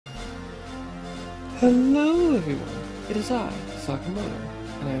Hello everyone, it is I, Sakamoto,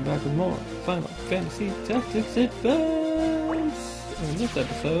 and I am back with more Final Fantasy Tactics Advance! And in this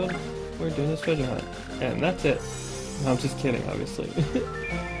episode, we're doing this treasure hunt, and that's it. No, I'm just kidding, obviously. It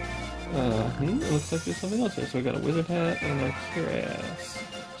looks like there's something else here. So we got a wizard hat and a cure ass.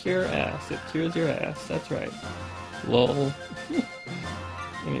 Cure ass, it cures your ass, that's right. Lol.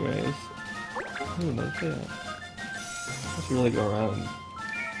 Anyways. Ooh, no shit. I should really go around and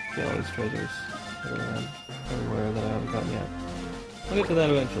get all these treasures around everywhere that I haven't gotten yet. We'll get to that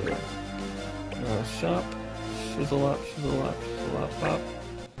eventually. Shop. Shizzle up, shizzle up, shizzle up, pop.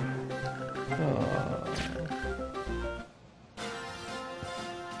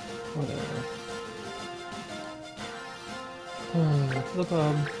 Whatever. To the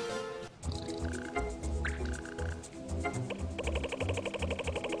pub.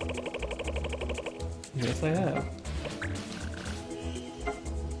 Yes, I have.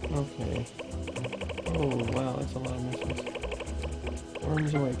 Okay. Oh, wow, that's a lot of missions.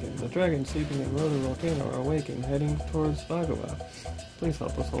 Worms awaken. The dragons sleeping in Rotor Volcano are awakened, heading towards Bagawa. Please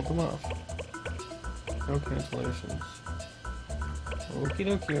help us hold them off. No cancellations. Okie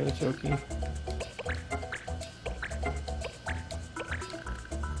dokie, artichoke.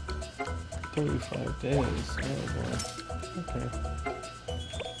 35 days. Oh boy. Okay.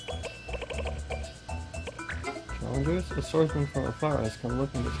 Challengers? A swordsman from afar has come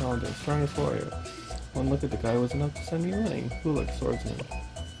looking to challenge our strongest warrior. One look at the guy was enough to send me running. Who looks swordsman?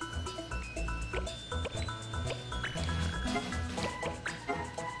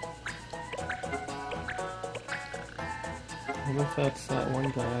 I wonder if that's that one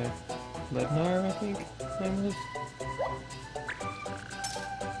guy. Lednar, I think his name is.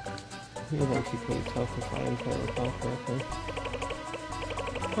 He was actually pretty tough to find if I recall correctly.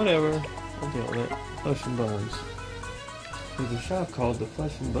 Whatever, I'll deal with it. Flesh and Bones. There's a shop called the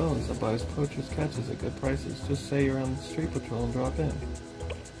Flesh and Bones that buys poachers' catches at good prices. Just say you're on the street patrol and drop in.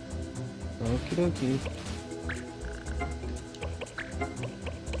 Okie dokie.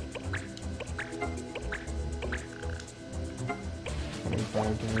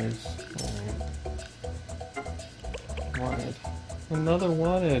 Days. Wanted. Another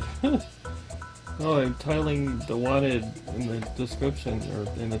wanted. Oh, I'm titling the wanted in the description or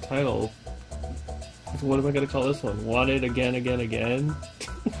in the title. So what am I gonna call this one? Wanted again, again, again?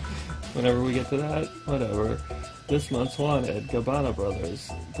 Whenever we get to that, whatever. This month's wanted: Gabbana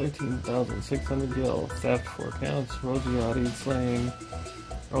Brothers, 13,600 gil, theft 4 counts, Rosiati slaying,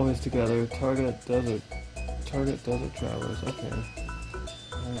 always together, target desert travelers. Okay.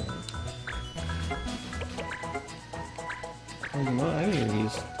 Oh, you know, I didn't even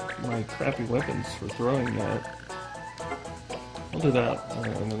use my crappy weapons for throwing that. We'll do that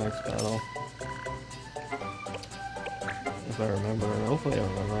in the next battle. If I remember, and hopefully I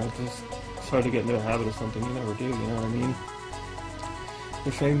remember. I just try to get into a habit of something you never do, you know what I mean?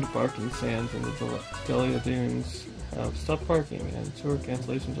 The famed barking sands in the Delia Dunes have stopped barking, and sewer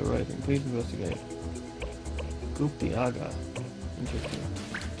cancellations are rising. Please investigate. Goop the Aga. Interesting.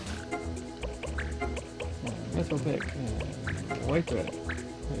 Mythopic and white thread.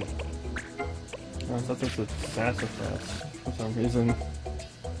 Wait. Oh, I thought this was sassafras for some reason.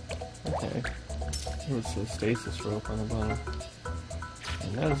 Okay. There was a stasis rope on the bottom.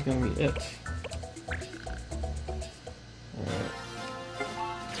 And that is gonna be it. Alright.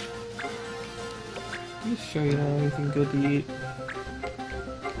 Let me show you anything good to eat.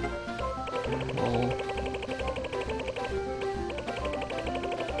 Lol.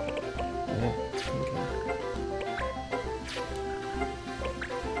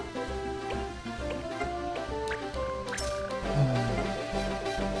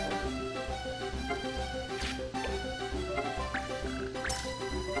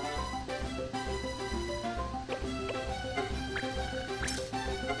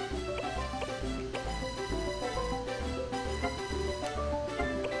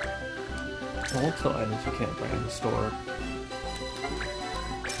 Multiple items you can't buy in the store.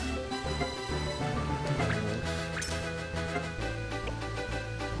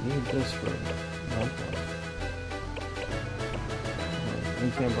 Need this for month. You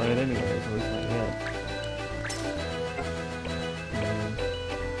can't buy it anyway, at least not yet.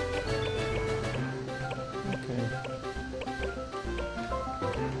 Okay.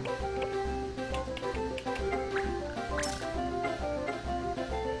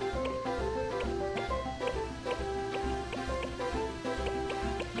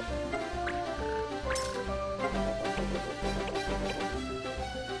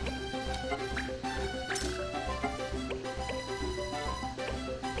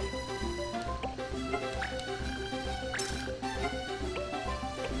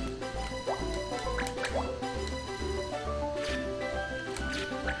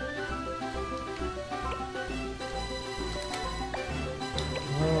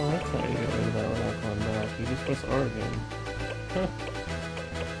 Press R again. Huh.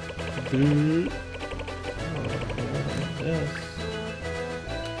 Oh, yes.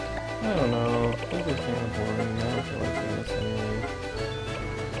 I don't know. This is kind of boring. I don't feel like doing this anyway.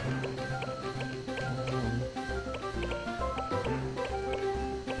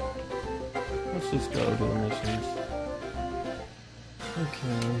 Let's just go to the missions.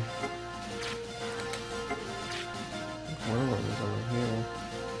 Okay. Warlord is over here.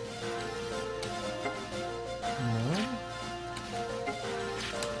 No?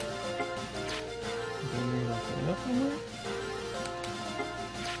 Do we look it up somewhere?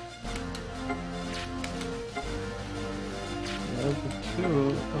 Those are two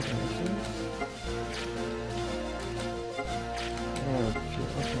missions. Oh, shit,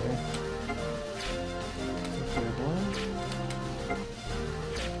 okay. The third one.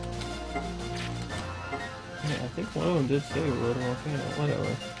 Yeah, I think one of them did say we wrote a volcano.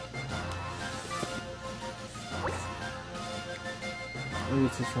 Whatever. Maybe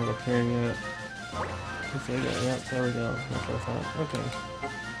it's just not appearing yet. Yeah, there we go. That's what I thought. Okay.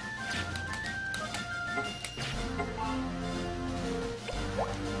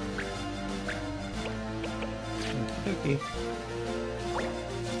 Okay.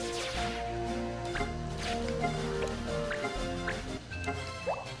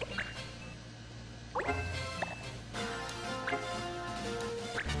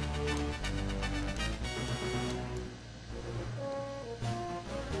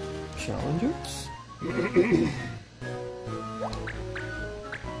 Challengers?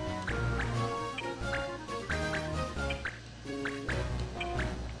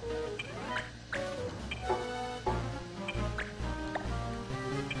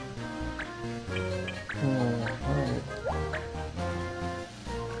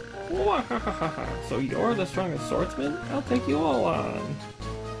 So you're the strongest swordsman? I'll take you all on.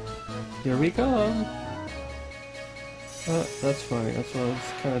 Here we come. That's funny. That's what I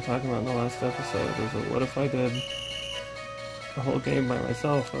was kind of talking about in the last episode. Is that what if I did a whole game by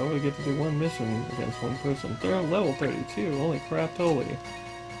myself? I would get to do one mission against one person. They're level 32. Holy crap, totally.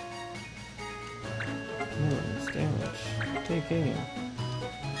 This damage. Taking.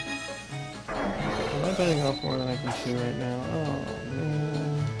 Am I betting off more than I can chew right now? Oh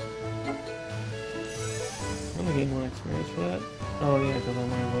man. I'm gonna gain more experience for that. Oh yeah, because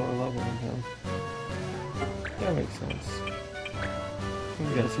I'm on a lower level than him. That makes sense. You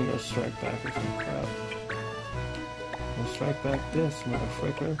guys see no strike back or some crap. No strike back this,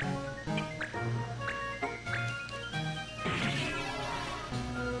 motherfucker.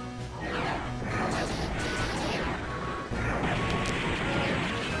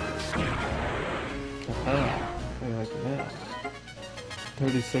 Aha! How do you like that?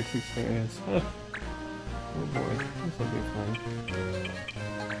 36 experience. Oh boy, this will be fun.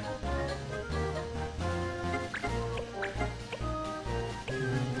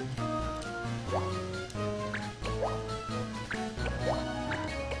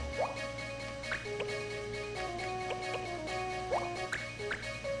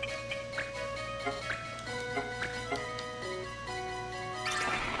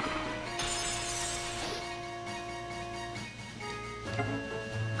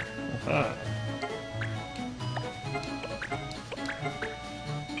 Aha!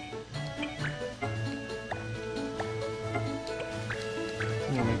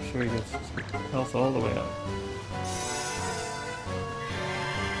 Make sure he gets his health all the way up.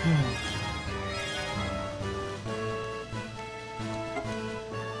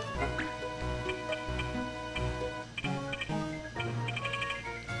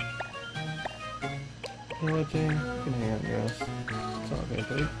 You know what, Jane? You can hang out your ass. It's all good,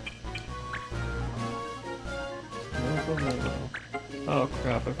 buddy. Oh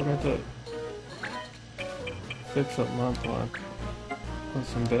crap, I forgot to fix up Monthlock. With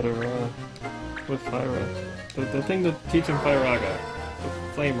some better, with Fire Rod. The thing to teach him Fire Rod, the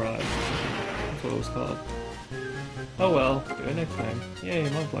Flame Rod. That's what it was called. Oh well, do it next time. Yay,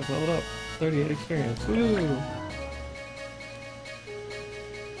 Monthlock leveled up. 38 experience. Woo!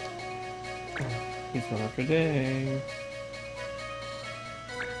 He's going after Dang.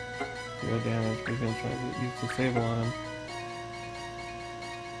 Real damage, we're gonna try to use Disable on him.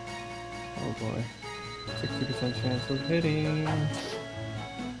 Oh boy. 60% chance of hitting.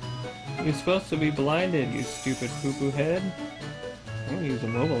 You're supposed to be blinded, you stupid poo-poo head. I'm gonna use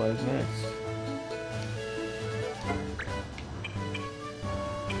Immobilize next.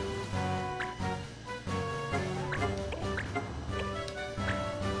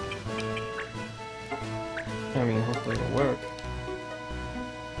 I mean, hopefully it'll work.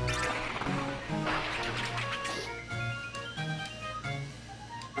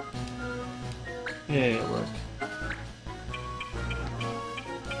 Yeah, it worked.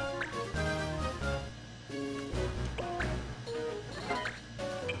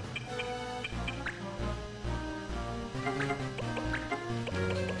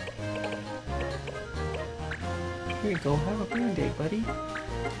 you go. Have a green day, buddy.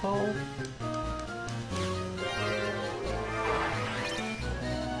 Oh.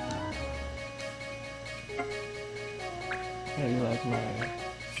 How do you like my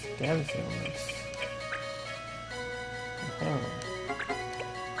status ailments?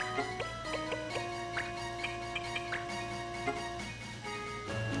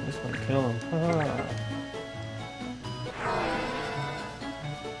 This one kill him.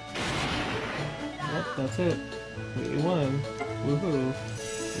 Yep, that's it. We won. Woohoo.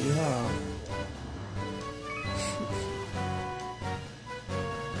 Yeehaw.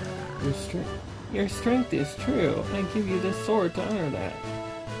 Your strength is true. I give you this sword to honor that.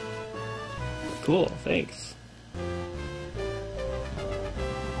 Cool, thanks.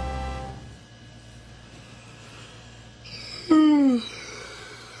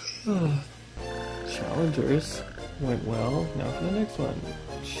 Challengers went well. Now for the next one.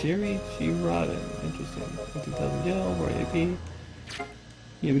 Sherry G. Rodden. Interesting. 15,000 gil, 4 AP.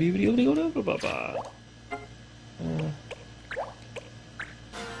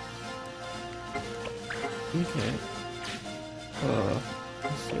 Okay.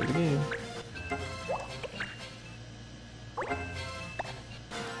 Let's start the game.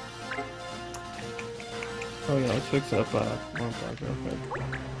 Oh yeah, let's fix up one block real quick.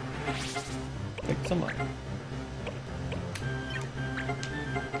 Pick some up.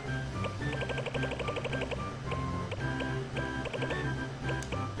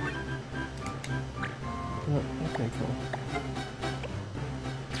 Oh, okay, cool.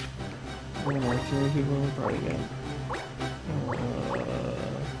 One more, 2 people in the party again.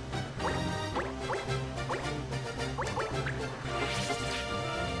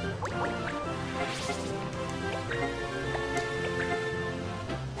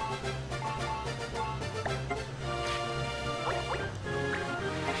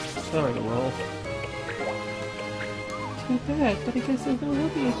 Sorry, the wolf. Too bad, but I guess there's no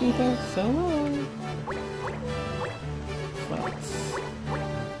looking at you there so long. Flats.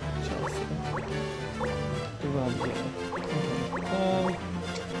 Chelsea. Durania. Okay.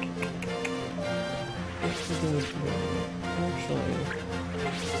 What's the good here? Actually.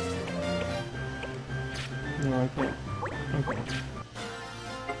 No, I can't. Okay.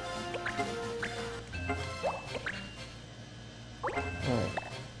 Alright.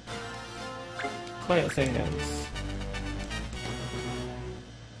 Quiet Sands.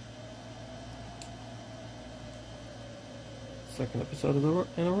 Second episode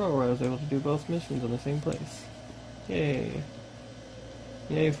in a row where I was able to do both missions in the same place. Yay.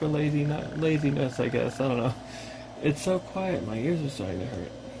 Yay for laziness, I guess. I don't know. It's so quiet, my ears are starting to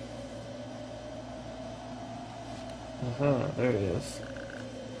hurt. Aha, there it is.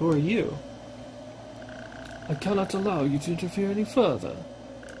 Who are you? I cannot allow you to interfere any further.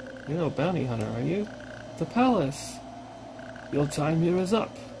 You're no bounty hunter, are you? The palace! Your time here is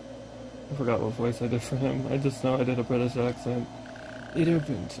up. I forgot what voice I did for him. I just know I did a British accent. It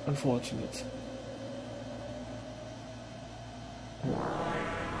opened. Unfortunate.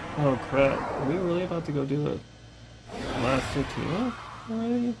 Oh crap. Are we really about to go do the last 15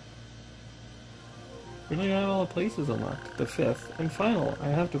 already? We don't have all the places unlocked. The 5th and final. I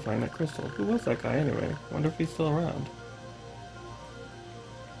have to find that crystal. Who was that guy anyway? Wonder if he's still around.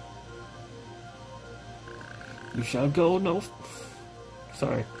 You shall go no...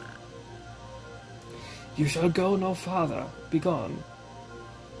 Sorry. You shall go no farther. Begone.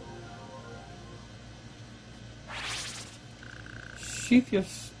 Sheath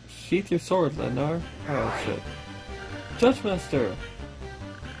your sword, Lendar. Oh shit. Judgemaster!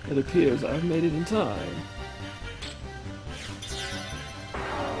 It appears I have made it in time.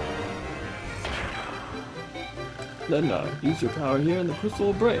 Lendar, use your power here and the crystal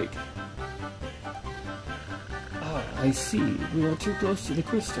will break. Ah, I see. We are too close to the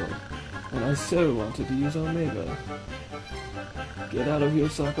crystal. And I so wanted to use Omega. Get out of here,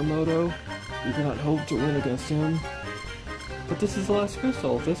 Sakamoto. You cannot hope to win against him. But this is the last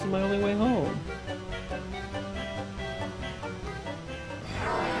crystal. This is my only way home.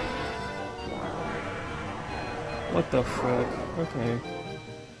 What the frick? Okay.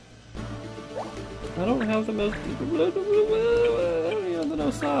 I don't have the most... I don't even have the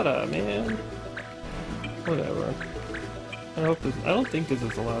Nosada, man. Whatever. I don't think this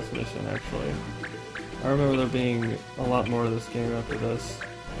is the last mission, actually. I remember there being a lot more of this game after this.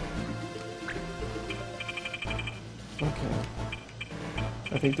 Okay.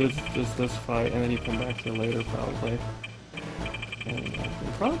 I think there's just this fight, and then you come back here later, probably. And I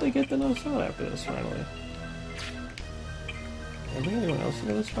can probably get the Nosada after this, finally. I think anyone else in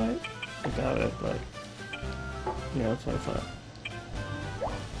this fight? I doubt it, but... yeah, that's what I thought.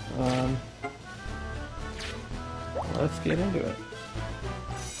 Let's get into it.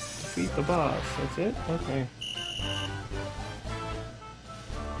 Defeat the boss. That's it? Okay.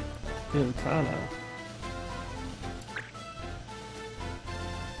 Ilkana.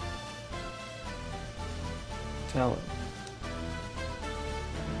 Talon.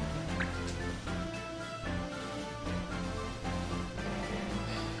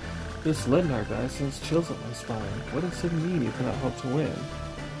 This Lednar guy sends chills up my spine. What does it mean you cannot hope to win?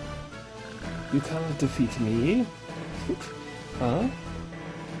 You cannot defeat me? Huh?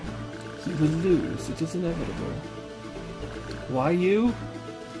 He will lose. It is inevitable. Why you?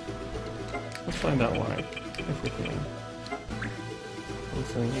 Let's find out why, if we can.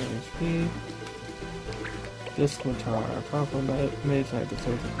 Pulsing HP. Disc Matar. Powerful mage knight that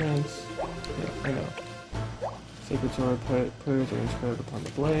serves the prince. Yeah, I know. Sacred sword prayers are inscribed upon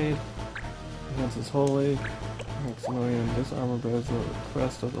the blade. The hands is holy. Maximilian, this armor bears the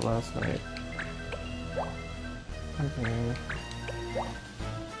crest of the last night. Okay.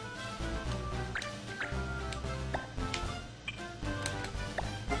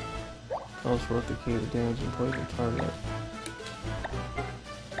 Calls for the key to damage and poison target.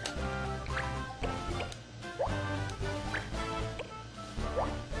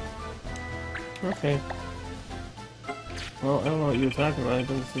 Okay. Well, I don't know what you're talking about. It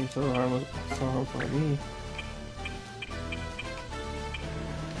doesn't seem so harmful to me.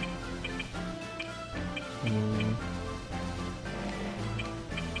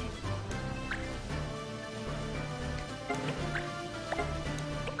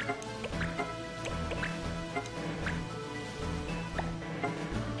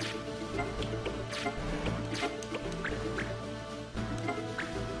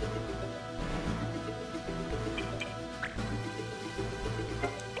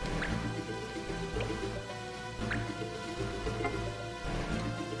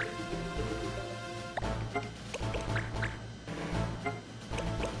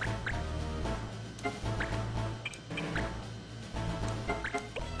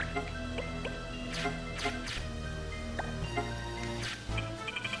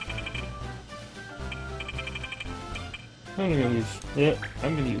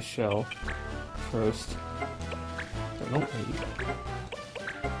 I'm gonna use Shell first. But don't wait.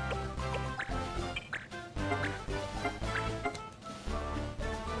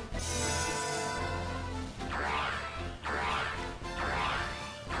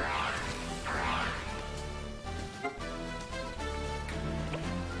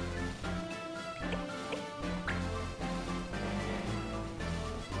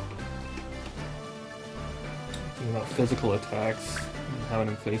 About physical attacks and having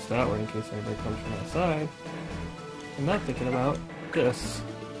him face that way in case anybody comes from outside. I'm not thinking about this.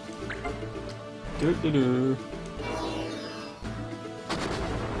 Doo-doo-doo.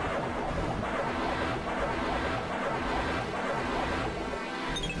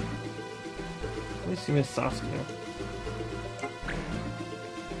 At least you missed Saskia.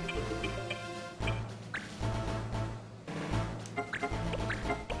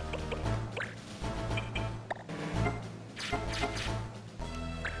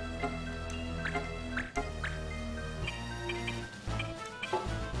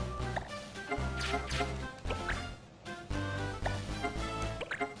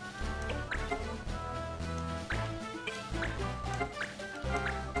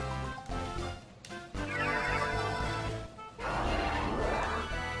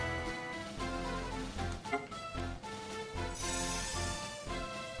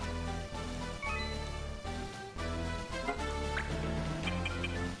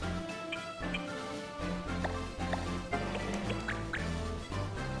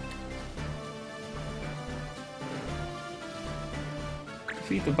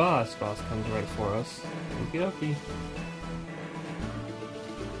 Defeat the boss. Boss comes right for us. Okie dokie.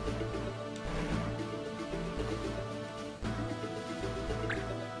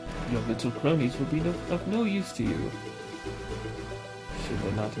 Your little cronies will be of no use to you. Should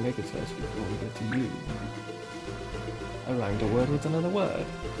they not make a test before we get to you? I rhymed a word with another word.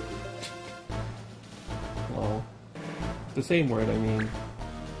 Well, the same word, I mean.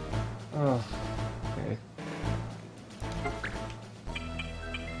 Oh, okay.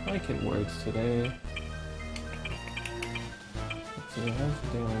 I can words today. Let's see, how's the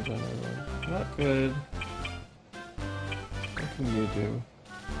damage on everyone? Not good. What can you do?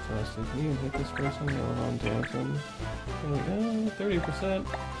 So can you hit this person? No, on damage them. 30%.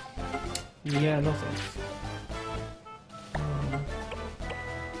 Yeah, no thanks.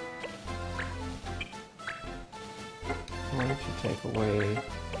 Why don't you take away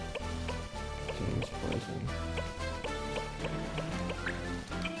James' poison?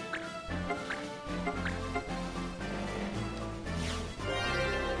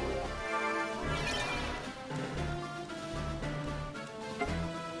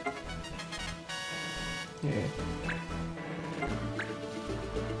 Yeah.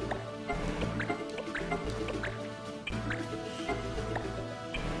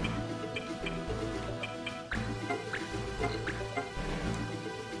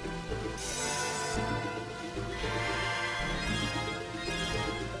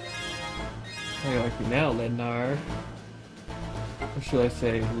 I like you now, Lednar. Or should I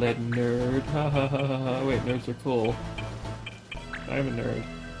say, lead nerd? Ha ha ha ha ha. Wait, nerds are cool. I'm a nerd.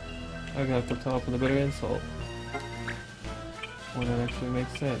 I'm gonna have to come up with a better insult. One that actually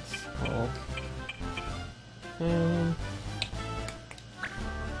makes sense. Well.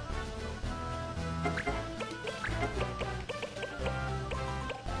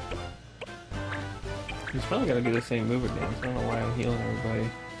 He's probably gonna do the same move again, so I don't know why I'm healing everybody.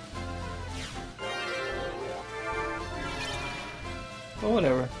 Well,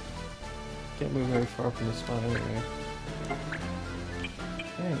 whatever. Can't move very far from the spot anyway.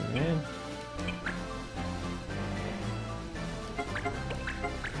 Dang, man.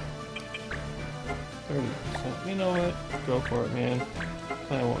 %. You know what? Go for it, man.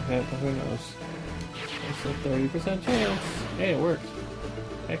 Kinda won't hit, but who knows? It's a 30% chance. Hey, it worked.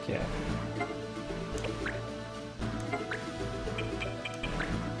 Heck yeah.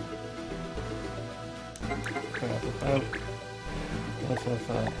 Crap, that's what I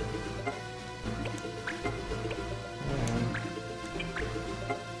thought.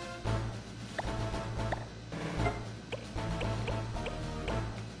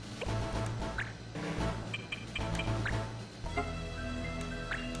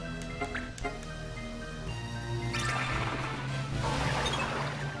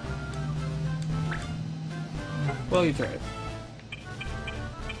 Well, you tried.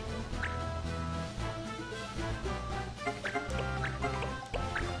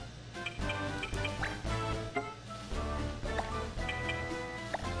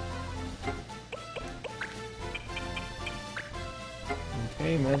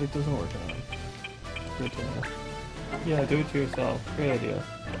 Okay, magic doesn't work on him. Good to know. Yeah, do it to yourself. Great idea.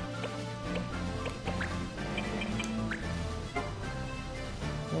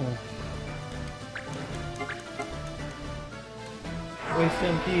 Waste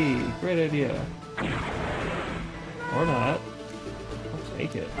MP. Great idea. Or not. I'll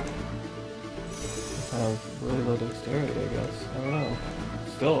take it. Just have really low dexterity, I guess. I don't know.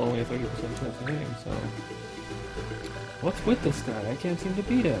 Still only a 30% chance of hitting, so... What's with this guy? I can't seem to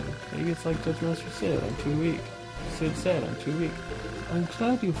beat him. Maybe it's like Judge Master Sid. I'm too weak. Sid said, I'm too weak. I'm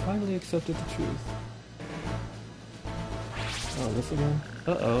glad you finally accepted the truth. Oh, this again?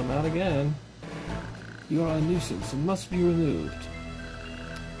 Uh-oh, not again. You are a nuisance and must be removed.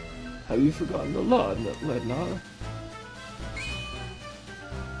 Have you forgotten the law, Lednar?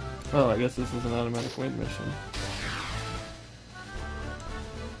 Oh, I guess this is an automatic win mission.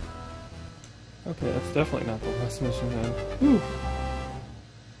 Okay, that's definitely not the last mission then. Whew.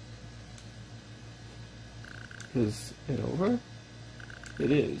 Is it over?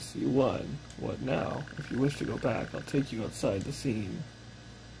 It is. You won. What now? If you wish to go back, I'll take you outside the scene.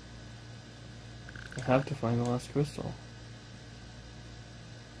 I have to find the last crystal.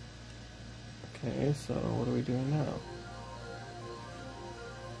 Okay, so what are we doing now?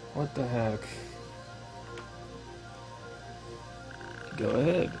 What the heck? Go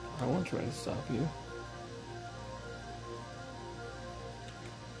ahead. I won't try to stop you.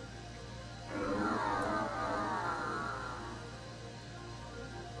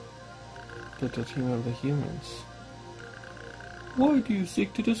 The team of the humans. Why do you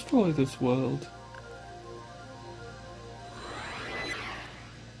seek to destroy this world?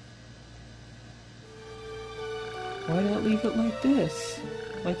 Why not leave it like this?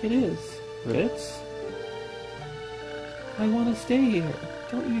 Like it is, Ritz? I want to stay here.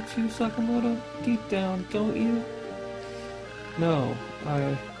 Don't you too, Sakamoto? Deep down, don't you? No,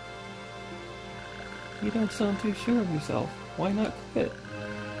 You don't sound too sure of yourself. Why not quit?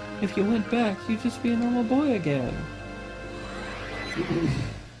 If you went back, you'd just be a normal boy again.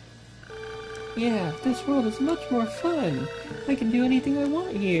 Yeah, this world is much more fun. I can do anything I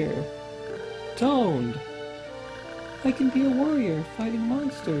want here. Toned. I can be a warrior fighting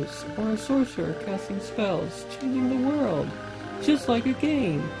monsters, or a sorcerer casting spells, changing the world. Just like a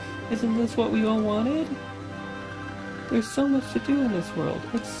game. Isn't this what we all wanted? There's so much to do in this world.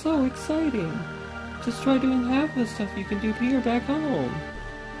 It's so exciting. Just try doing half the stuff you can do here back home.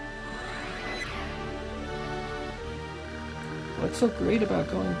 What's so great about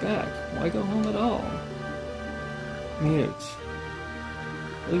going back? Why go home at all? Mute.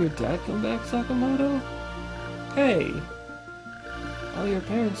 Will your dad come back, Sakamoto? Hey! All your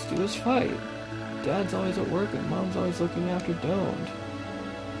parents do is fight. Dad's always at work and Mom's always looking after Doned.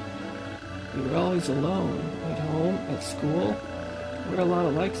 You were always alone. At home, at school. We're a lot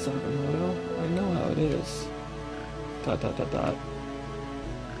alike, Sakamoto. I know how it is. ...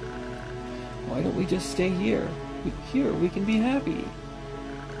 Why don't we just stay here? Here, we can be happy.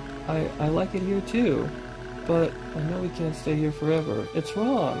 I like it here too. But I know we can't stay here forever. It's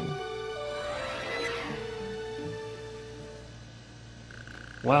wrong.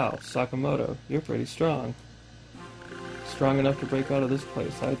 Wow, Sakamoto, you're pretty strong. Strong enough to break out of this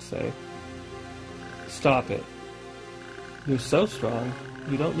place, I'd say. Stop it. You're so strong,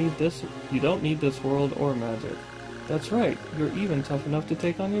 you don't need this world or magic. That's right, you're even tough enough to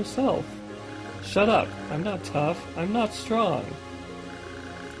take on yourself. Shut up, I'm not tough, I'm not strong.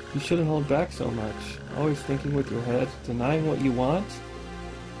 You shouldn't hold back so much, always thinking with your head, denying what you want.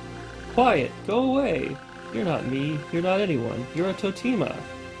 Quiet, go away. You're not me, you're not anyone, you're a Totima.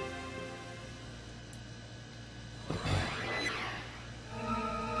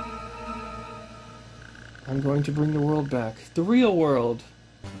 I'm going to bring the world back. The real world!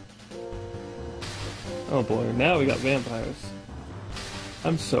 Oh boy, now we got vampires.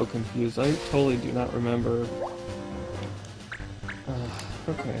 I'm so confused. I totally do not remember.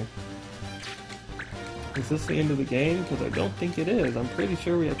 Okay. Is this the end of the game? Because I don't think it is. I'm pretty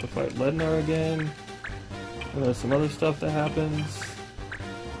sure we have to fight Lednar again. And there's some other stuff that happens.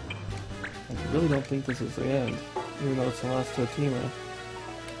 I really don't think this is the end. Even though it's the last Totima.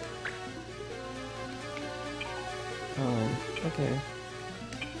 Okay.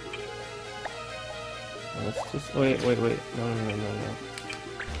 Let's just... Wait. No.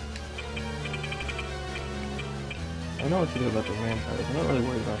 I know what to do about the vampires. I'm not really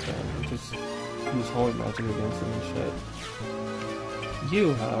worried about them. I just use holy magic against them and shit.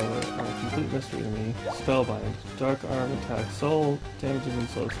 You, however, are a complete mystery to me. Spellbind. Dark arm attack. Soul damages and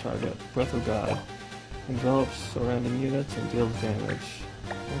slows target. Breath of God. Envelops surrounding units and deals damage.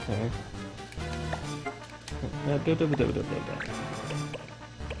 Okay. It's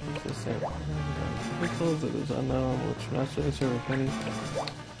the same. Pixels, it is unknown, which naturally serve a penny.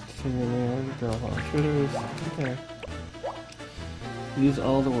 Senior man, girl on intruders. Okay. Use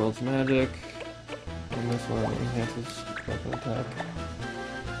all the world's magic. And this one enhances weapon attack.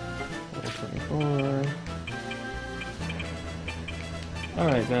 Level 24.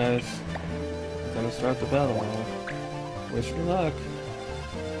 Alright guys. I'm gonna start the battle now. Wish me luck.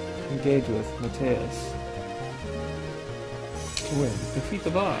 Engage with Mateus. To win. Defeat the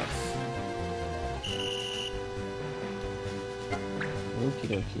boss. Okie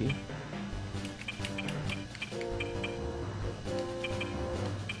dokie.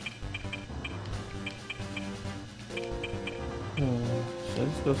 Should I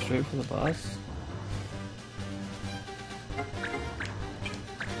just go straight for the boss?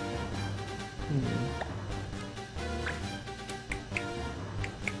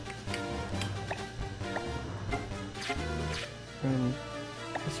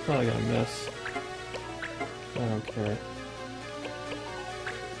 It's probably gonna miss. I don't care.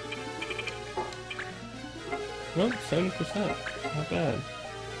 Nope, 70%. Not bad.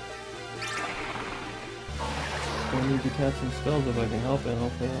 I need to cast some spells if I can help it.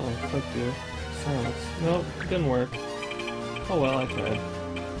 Hopefully I'll affect you. Silence. Nope, didn't work. Oh well, I tried.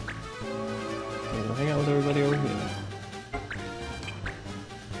 Okay, we'll hang out with everybody over here.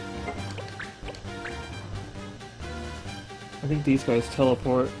 I think these guys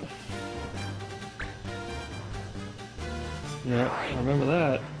teleport. Yeah, I remember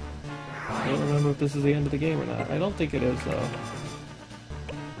that. I don't remember if this is the end of the game or not. I don't think it is, though.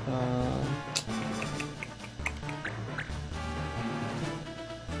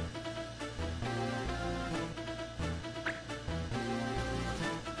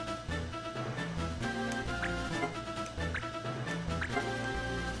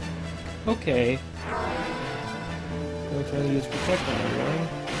 Okay. Gonna try to use Protect on everyone.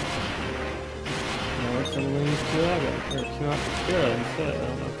 Now I'm gonna use Cura instead. I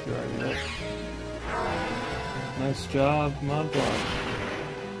don't know Cura yet. Nice job, Mod Block.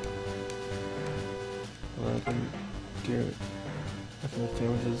 Well, I can do as much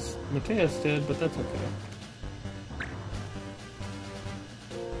damage as Mateus did, but that's okay.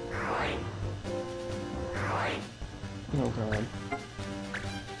 Oh god.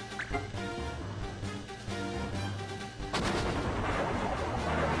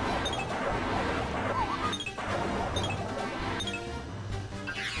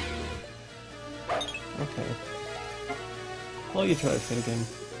 Okay. Well, you try it again.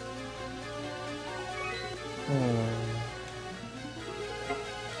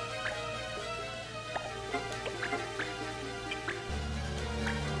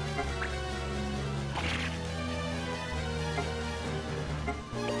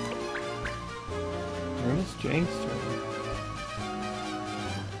 Jank's turn.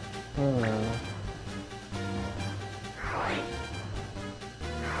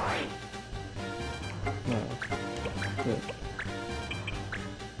 No. Good.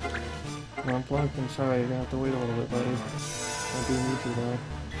 No, I'm blocked. I'm sorry. You're gonna have to wait a little bit, buddy. I do need you though.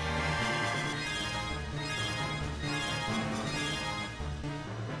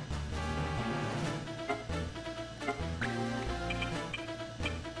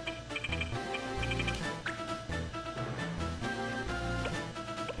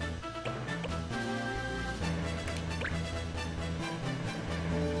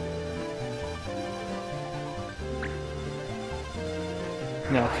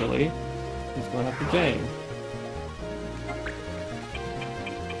 Naturally, he's going after Jane.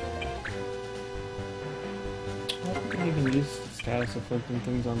 I don't even use status afflicting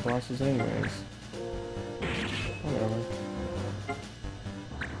things on bosses anyways. Whatever.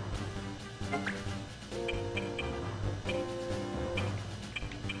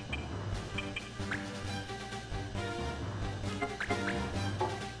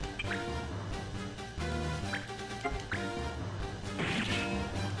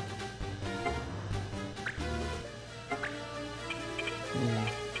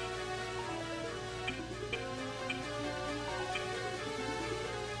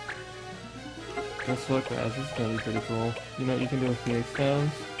 This look, guys, this is gonna be pretty cool. You know what you can do with Phoenix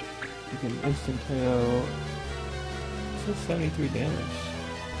Downs? You can instant KO. This is 73 damage.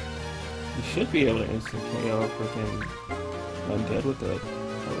 You should be able to instant KO freaking undead with it,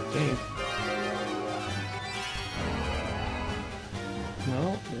 I would think. No?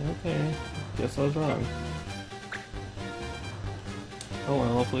 Okay. Guess I was wrong. Oh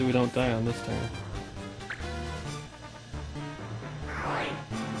well, hopefully we don't die on this turn.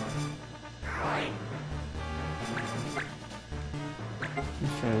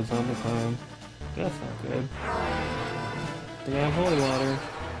 He's trying to zombie climb. That's not good. They have holy water.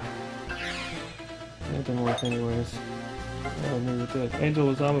 That didn't work anyways. Oh, maybe it did. Angel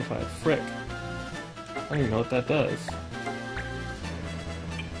was zombified. Frick. I don't even know what that does.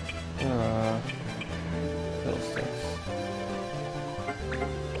 Fiddlesticks.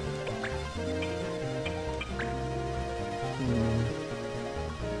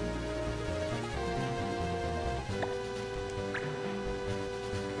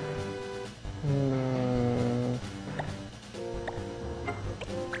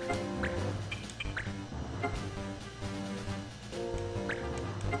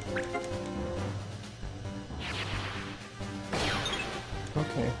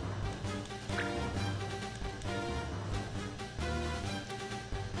 Okay.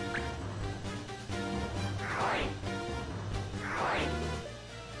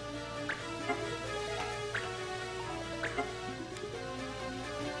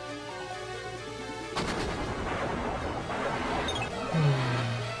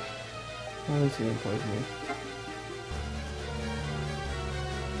 How is he gonna poison me?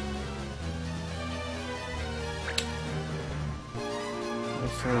 I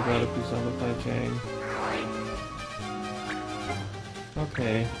swear to God, if he's zombified Jane.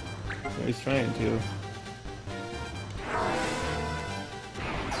 Okay. Yeah, he's trying to.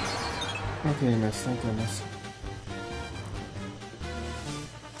 Okay, miss, thank goodness.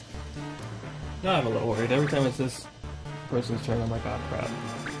 Now I'm a little worried. Every time it's this person's turn, I'm like, oh crap.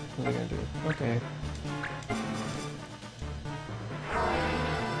 What am I gonna do? Okay.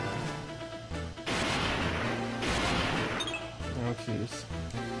 Oh jeez.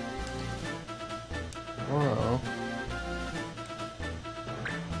 Oh.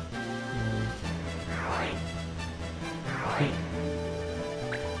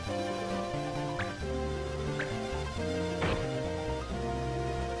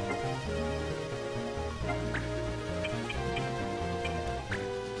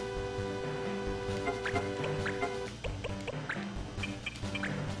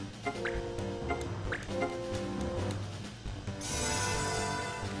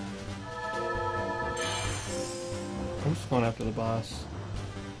 I'm just going after the boss.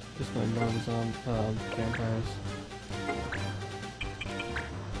 Just going to ignore the vampires.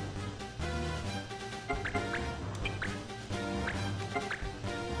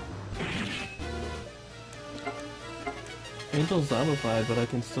 Angel's zombified, but I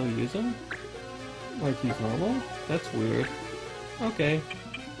can still use him? Like he's normal? That's weird. Okay.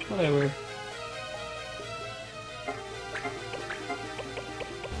 Whatever.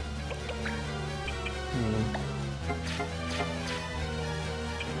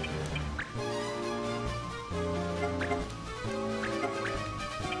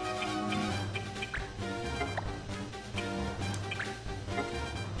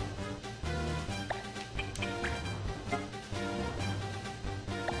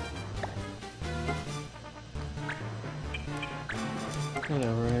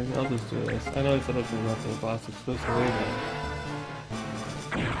 Whatever, I'll just do this. I know I said I was going to run to the boss exclusively, but...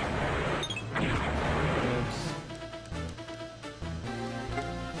 Oops.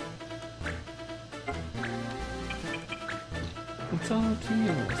 It's all up to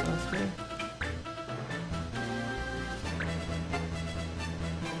you, Sasuke.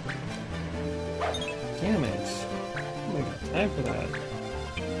 Damn it. I ain't got time for that.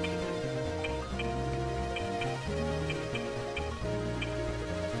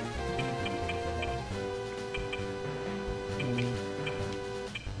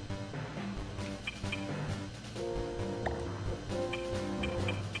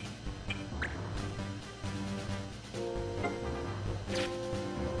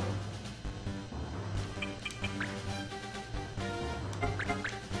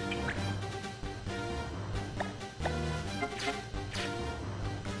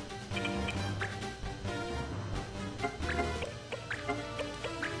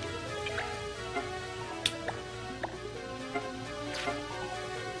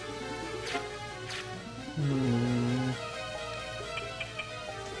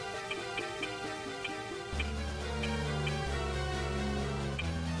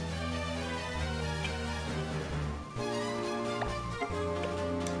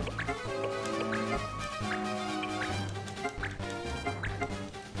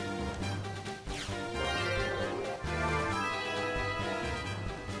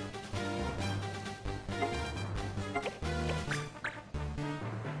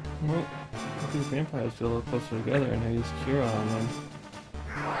 Well, if these vampires feel a little closer together and I use Cura on them,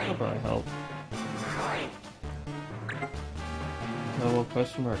 that'll probably help. Level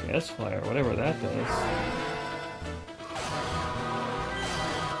question mark S-Flyer, whatever that does.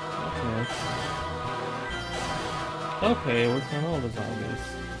 Okay. Okay, it works on all the zombies.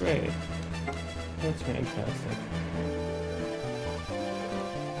 Great. That's fantastic.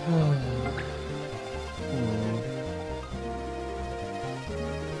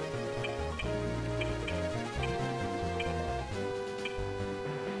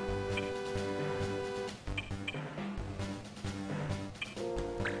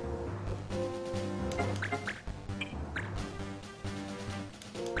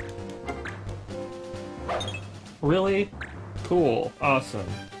 Really? Cool. Awesome.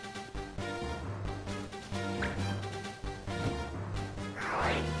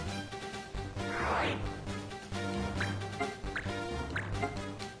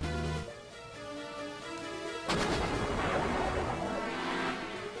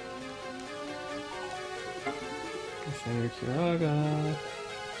 Shiny Kiraga.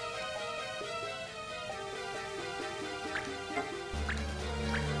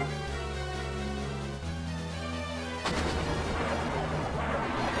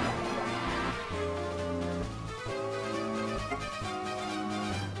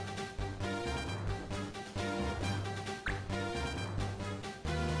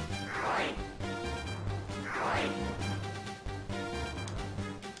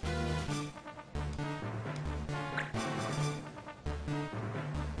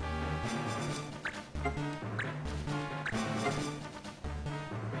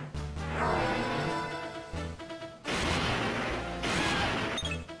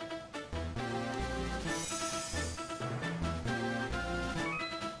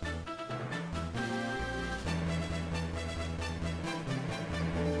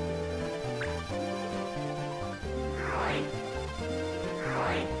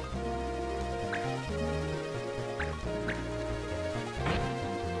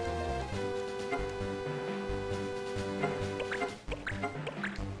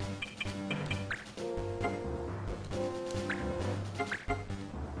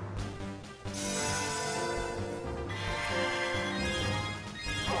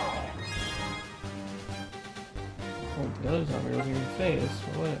 The other zombie wasn't even phased.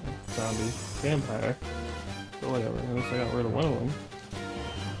 What? Zombie. Vampire. But whatever. At least I got rid of one of them.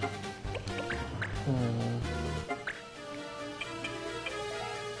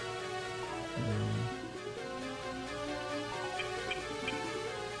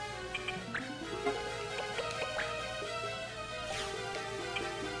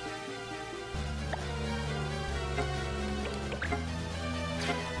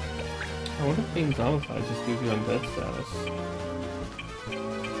 I wonder if being zombified just gives you undead status.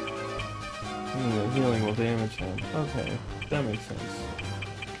 The healing will damage him. Okay, that makes sense.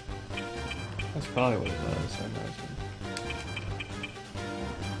 That's probably what it does, I imagine.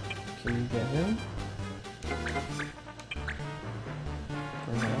 Can you get him?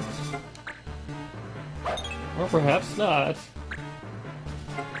 Perhaps. Or perhaps not.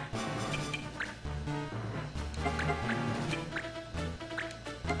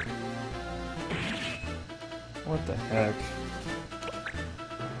 What the heck?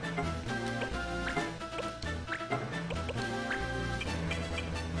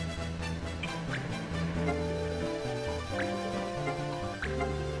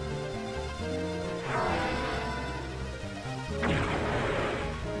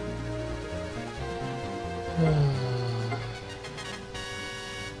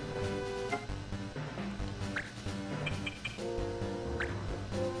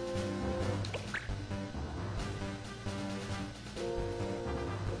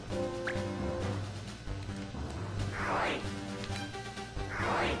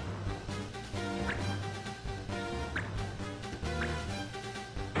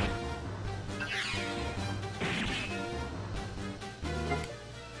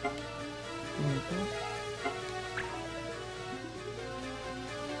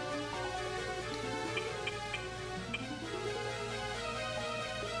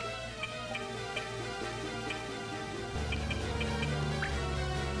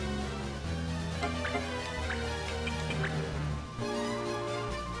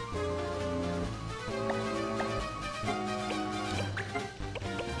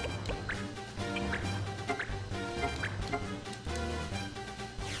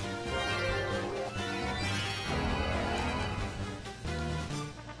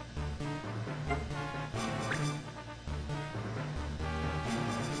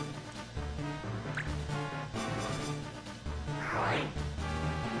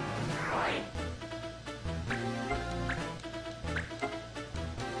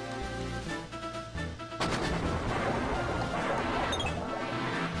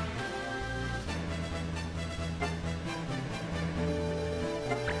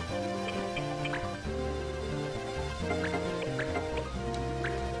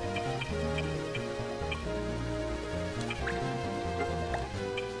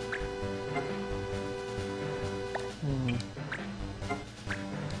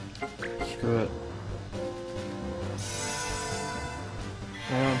 Screw it.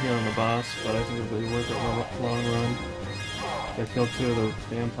 I am here on the boss, but I think it'll be worth it in the long run. I killed 2 of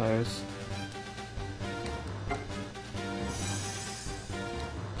the vampires.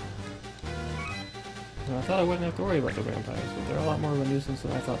 And I thought I wouldn't have to worry about the vampires, but they're a lot more of a nuisance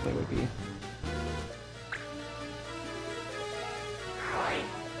than I thought they would be.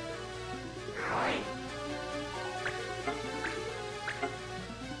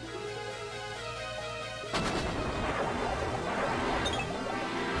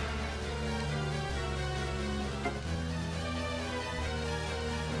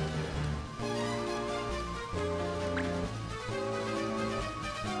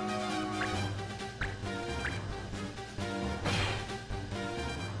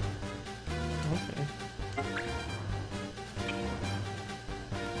 Okay.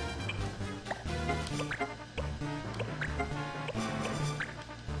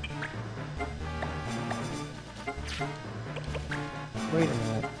 Wait a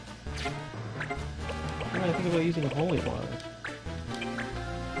minute. What do I think about using holy water?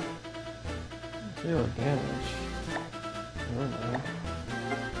 0 damage. I don't know.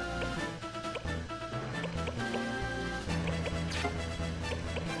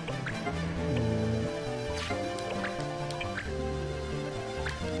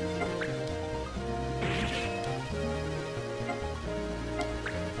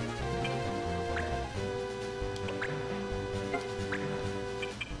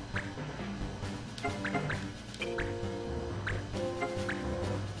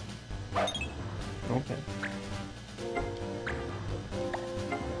 Okay.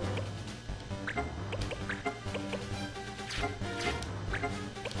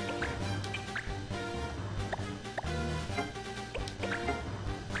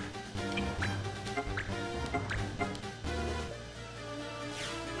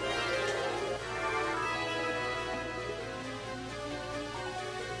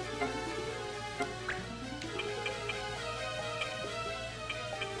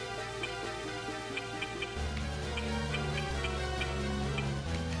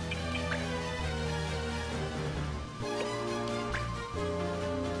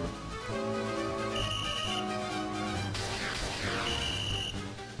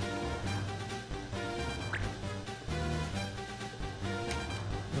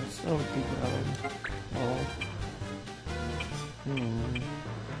 So deep out. Oh.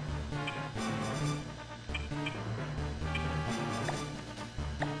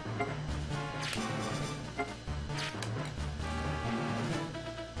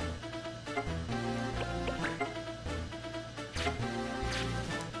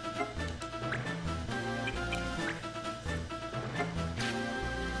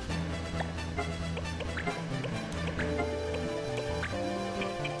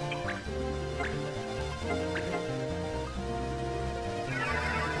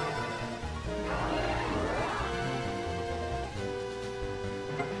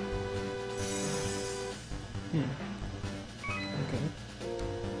 Hmm. Okay.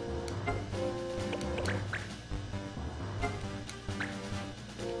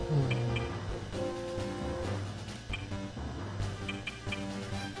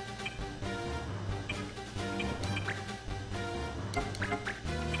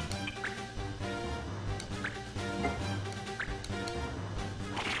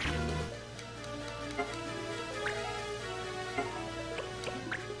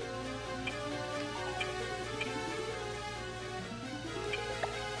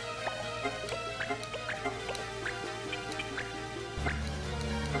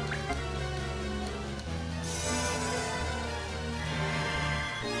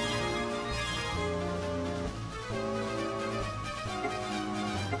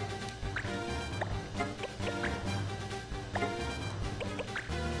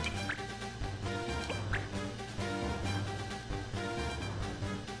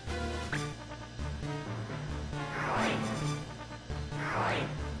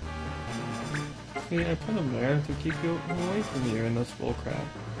 See, I put them there to keep you away from you and this bullcrap.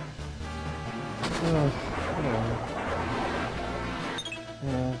 Whatever.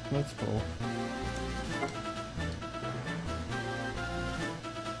 Yeah, that's cool.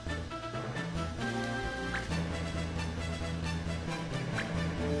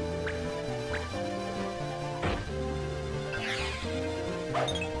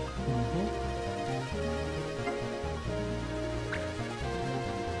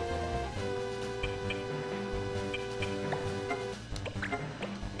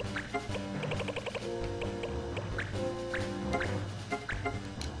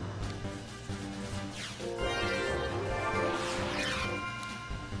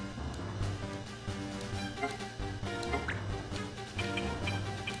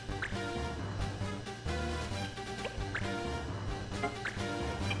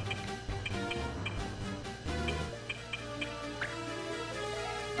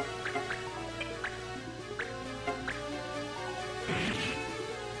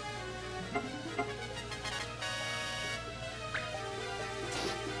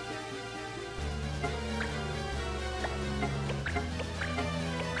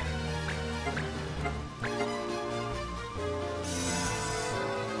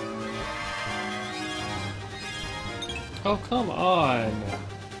 Oh, come on!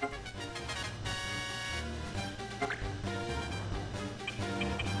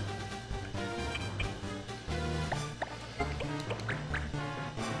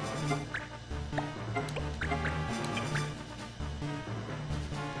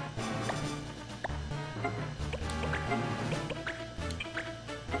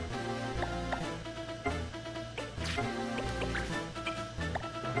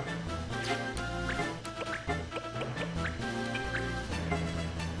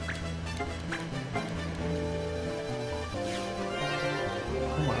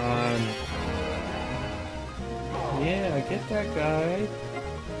 Yeah, I get that guy.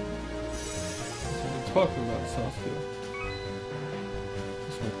 That's what I'm talking about, Sasuke.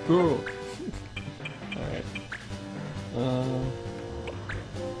 That's my girl. Alright. Yeah.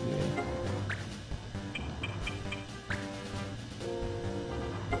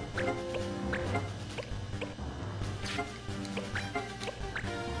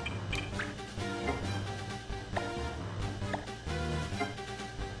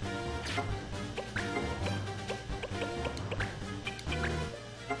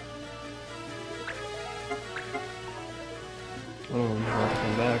 Oh, he's about to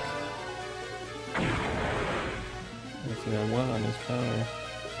come back. I see I won on his counter.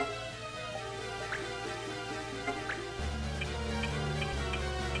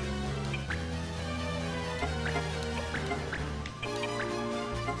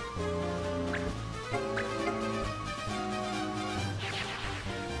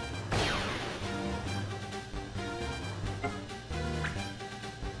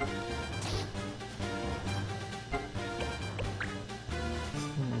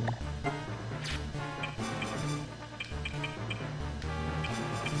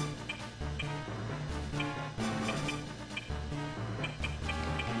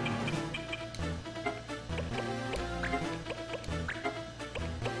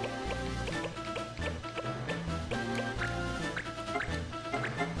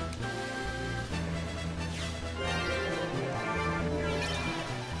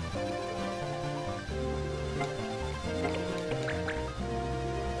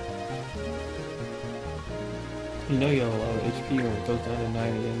 You know you have a lot of HP when it goes down to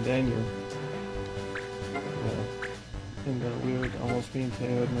 90, and then you're, in that weird, almost being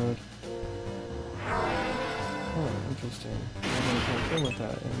KO'd mode. Oh, interesting. I'm gonna continue with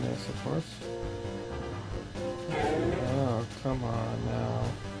that in this, of course. Oh, come on now.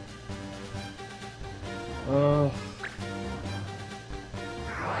 Oh.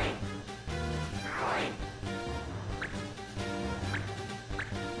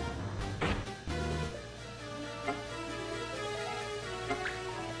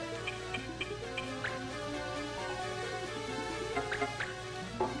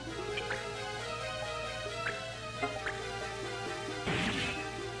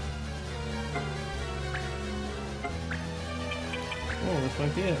 Oh, this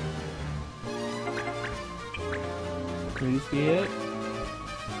might be it. Please be it.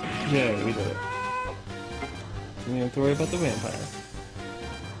 Yeah, we did it. We don't have to worry about the vampire.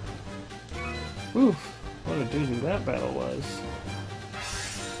 Oof, what a doozy that battle was.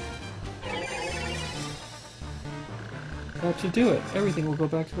 That should do it. Everything will go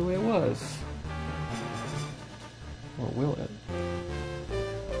back to the way it was. Or will it?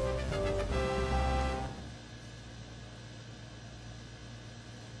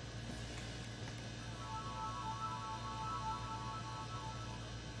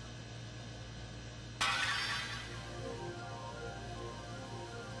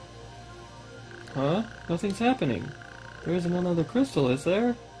 Huh? Nothing's happening. There isn't another crystal, is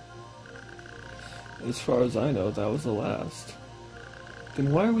there? As far as I know, that was the last.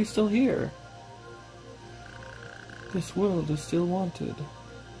 Then why are we still here? This world is still wanted.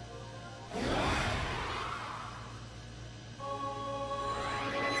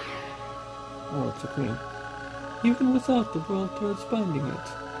 Oh, it's a queen. Even without the world threads binding it,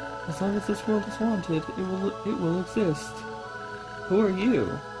 as long as this world is wanted, it will exist. Who are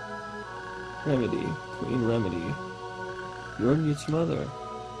you? Remedy, Queen Remedy. You're Mute's mother.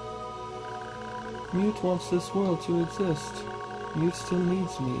 Mute wants this world to exist. Mute still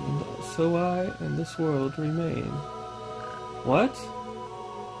needs me, and so I and this world remain. What?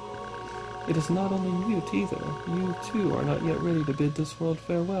 It is not only Mute either. You too are not yet ready to bid this world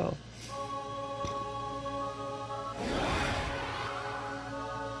farewell.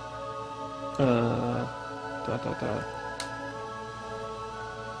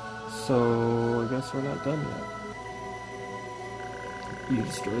 So, I guess we're not done yet. You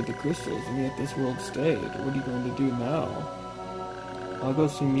destroyed the crystals, and yet this world stayed. What are you going to do now? I'll go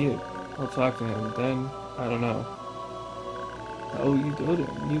see Mute. I'll talk to him. Then, I don't know. How will you go to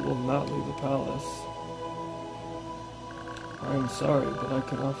him? Mute will not leave the palace. I am sorry, but I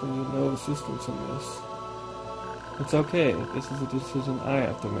can offer you no assistance in this. It's okay. This is a decision I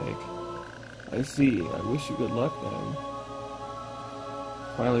have to make. I see. I wish you good luck then.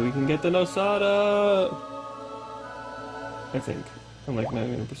 Finally, we can get the Nosada! I think. I'm like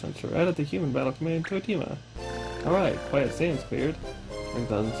 99% sure. Added the human battle command Totima. Alright, quiet sands cleared.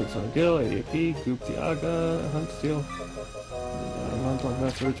 9,600 gil, 80 AP, Goop the Aga, Hunt Steel, non-talk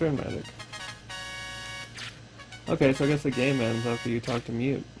master return magic. Okay, so I guess the game ends after you talk to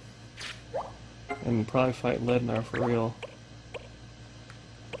Mute. And probably fight Lednar for real.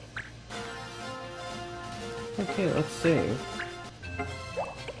 Okay, let's save.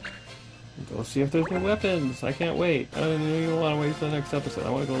 Go see if there's new weapons. I can't wait. I don't even want to wait for the next episode. I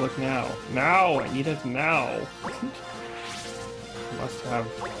want to go look now. Now! I need it now! Must have...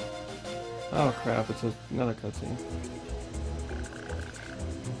 Oh crap, it's another cutscene.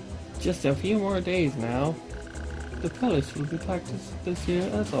 Just a few more days now. The palace will be packed this year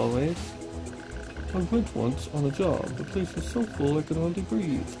as always. I went once on a job. The place was so full I could hardly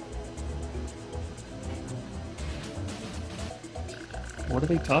breathe. What are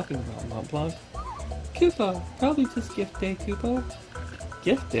they talking about, Mont Blanc? Koopa! Probably just gift day, Koopa.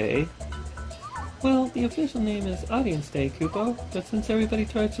 Gift day? Well, the official name is Audience Day, Koopa, but since everybody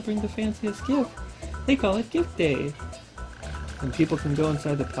tries to bring the fanciest gift, they call it Gift Day. And people can go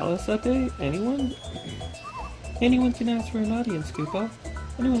inside the palace that day? Anyone? Anyone can ask for an audience, Koopa.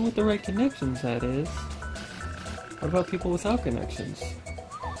 Anyone with the right connections, that is. What about people without connections?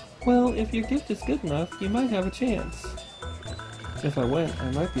 Well, if your gift is good enough, you might have a chance. If I went,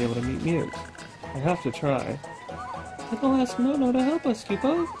 I might be able to meet Mute. I have to try. Then I'll ask Nono to help us,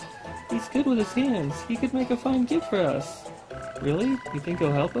 Koopa. He's good with his hands. He could make a fine gift for us. Really? You think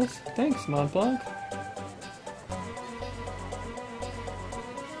he'll help us? Thanks, Mont Blanc.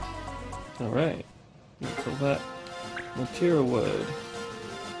 Alright. So that... Material wood.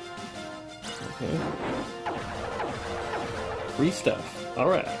 Okay. Free stuff.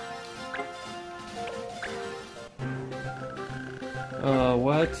 Alright.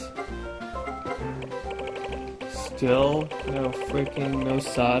 What? Still no freaking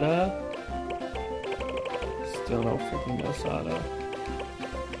Nosada? Still no freaking Nosada.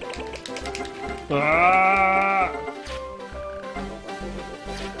 Ah!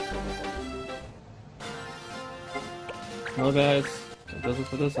 Well, guys, that does it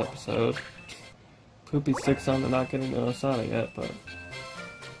for this episode. Poopy sticks on to not getting to Osana yet, but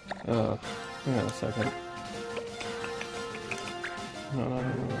hang on a second. No.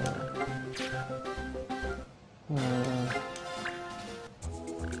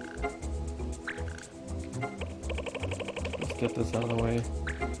 Let's get this out of the way.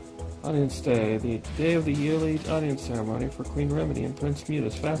 Audience Day, the day of the yearly audience ceremony for Queen Remedy and Prince Mute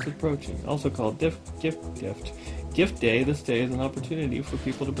is fast approaching. Also called Gift Day, this day is an opportunity for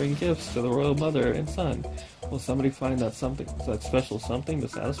people to bring gifts to the royal mother and son. Will somebody find that special something to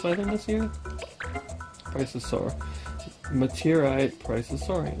satisfy them this year? Prices soar. Meteorite prices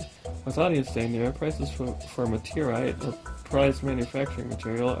soaring. With Audience Day near, prices for meteorite, a prized manufacturing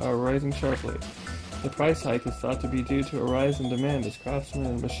material, are rising sharply. The price hike is thought to be due to a rise in demand as craftsmen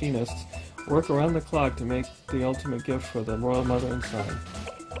and machinists work around the clock to make the ultimate gift for the royal mother and son.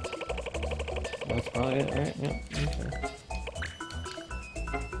 That's probably it, right? Yep, okay.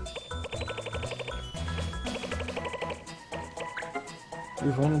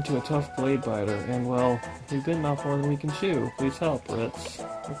 We've run into a tough blade biter, and well, we've bitten off more than we can chew. Please help, Ritz.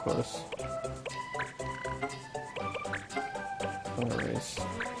 Of course. Race.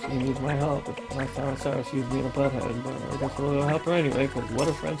 She needs my help, but last time I saw her, she was being a butthead, but I guess we'll help her anyway, because what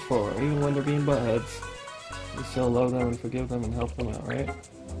are friends for? Even when they're being buttheads, we still love them and forgive them and help them out, right?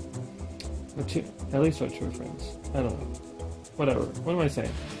 At least we're true friends. I don't know. Whatever. What am I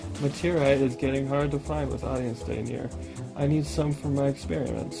saying? Meteorite is getting hard to find with Audience Day near. I need some for my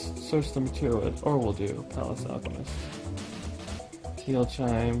experiments. Search the material, or will do. Palace Alchemist. Heal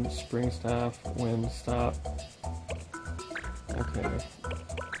Chime, Spring Staff, Wind Stop. Okay.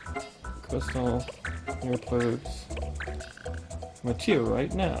 Crystal, earplugs.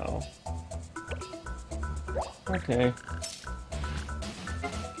 Meteorite now. Okay.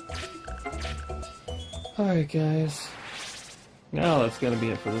 Alright, guys. Now that's gonna be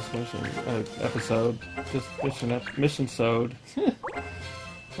it for this episode. This mission-sode.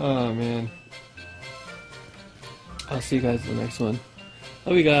 Oh, man. I'll see you guys in the next one.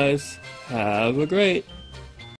 Love you guys. Have a great